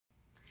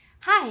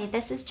Hi,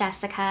 this is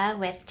Jessica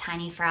with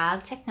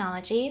TinyFrog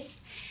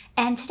Technologies,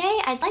 and today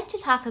I'd like to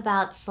talk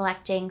about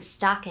selecting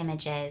stock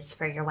images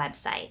for your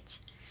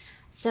website.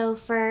 So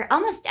for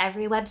almost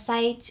every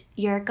website,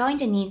 you're going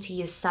to need to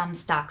use some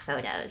stock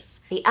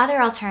photos. The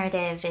other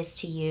alternative is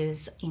to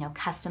use,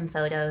 custom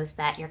photos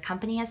that your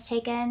company has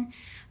taken,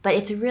 but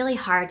it's really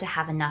hard to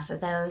have enough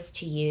of those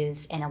to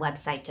use in a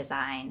website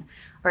design,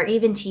 or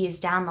even to use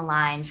down the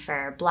line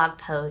for blog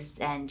posts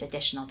and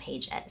additional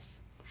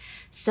pages.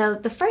 So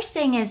the first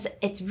thing is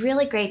it's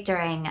really great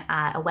during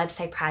a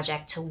website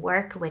project to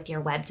work with your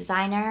web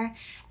designer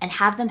and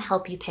have them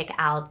help you pick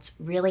out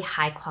really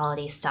high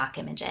quality stock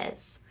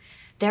images.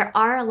 There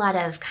are a lot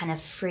of kind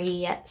of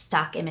free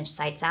stock image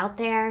sites out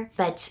there,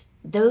 but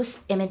those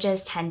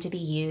images tend to be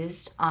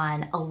used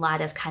on a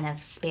lot of kind of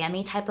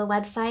spammy type of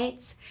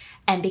websites.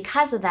 And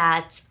because of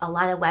that, a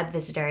lot of web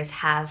visitors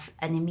have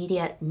an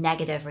immediate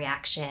negative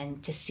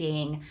reaction to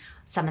seeing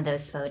some of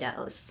those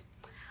photos.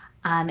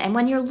 And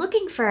when you're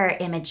looking for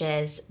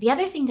images, the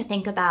other thing to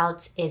think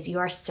about is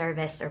your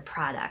service or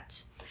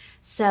product.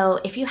 So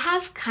if you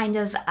have kind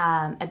of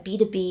a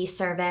B2B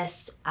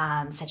service,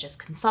 such as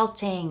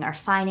consulting or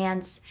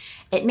finance,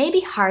 it may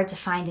be hard to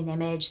find an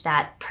image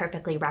that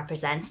perfectly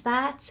represents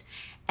that.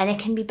 And it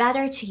can be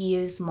better to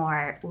use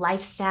more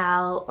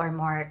lifestyle or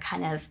more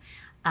kind of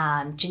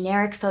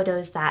generic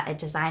photos that a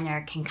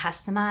designer can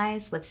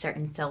customize with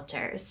certain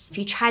filters. If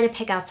you try to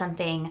pick out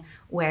something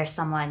where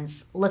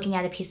someone's looking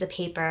at a piece of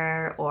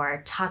paper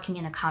or talking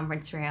in a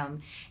conference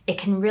room, it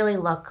can really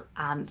look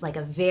like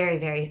a very,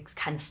 very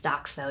kind of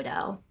stock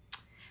photo.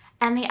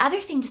 And the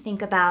other thing to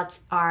think about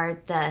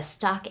are the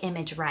stock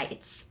image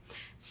rights.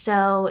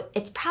 So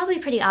it's probably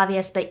pretty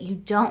obvious, but you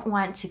don't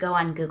want to go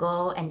on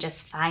Google and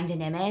just find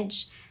an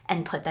image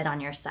and put that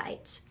on your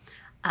site.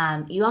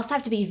 You also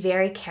have to be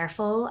very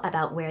careful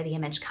about where the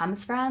image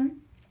comes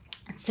from.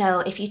 So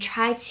if you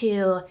try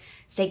to,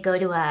 say, go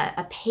to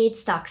a paid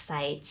stock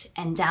site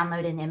and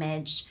download an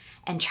image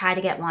and try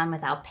to get one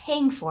without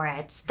paying for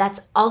it, that's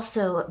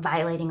also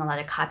violating a lot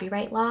of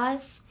copyright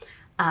laws.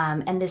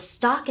 And the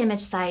stock image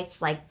sites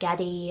like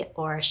Getty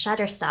or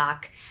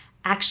Shutterstock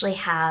actually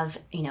have,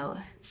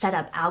 set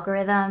up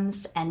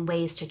algorithms and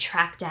ways to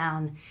track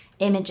down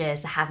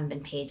images that haven't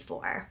been paid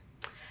for.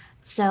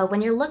 So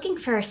when you're looking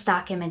for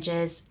stock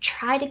images,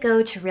 try to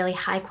go to really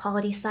high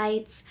quality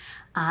sites.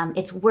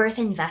 It's worth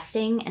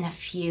investing in a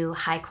few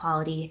high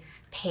quality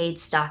paid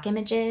stock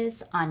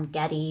images on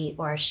Getty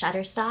or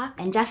Shutterstock,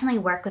 and definitely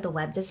work with a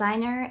web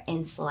designer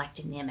in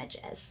selecting the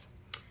images.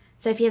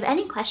 So if you have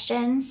any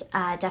questions,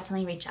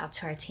 definitely reach out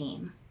to our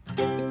team.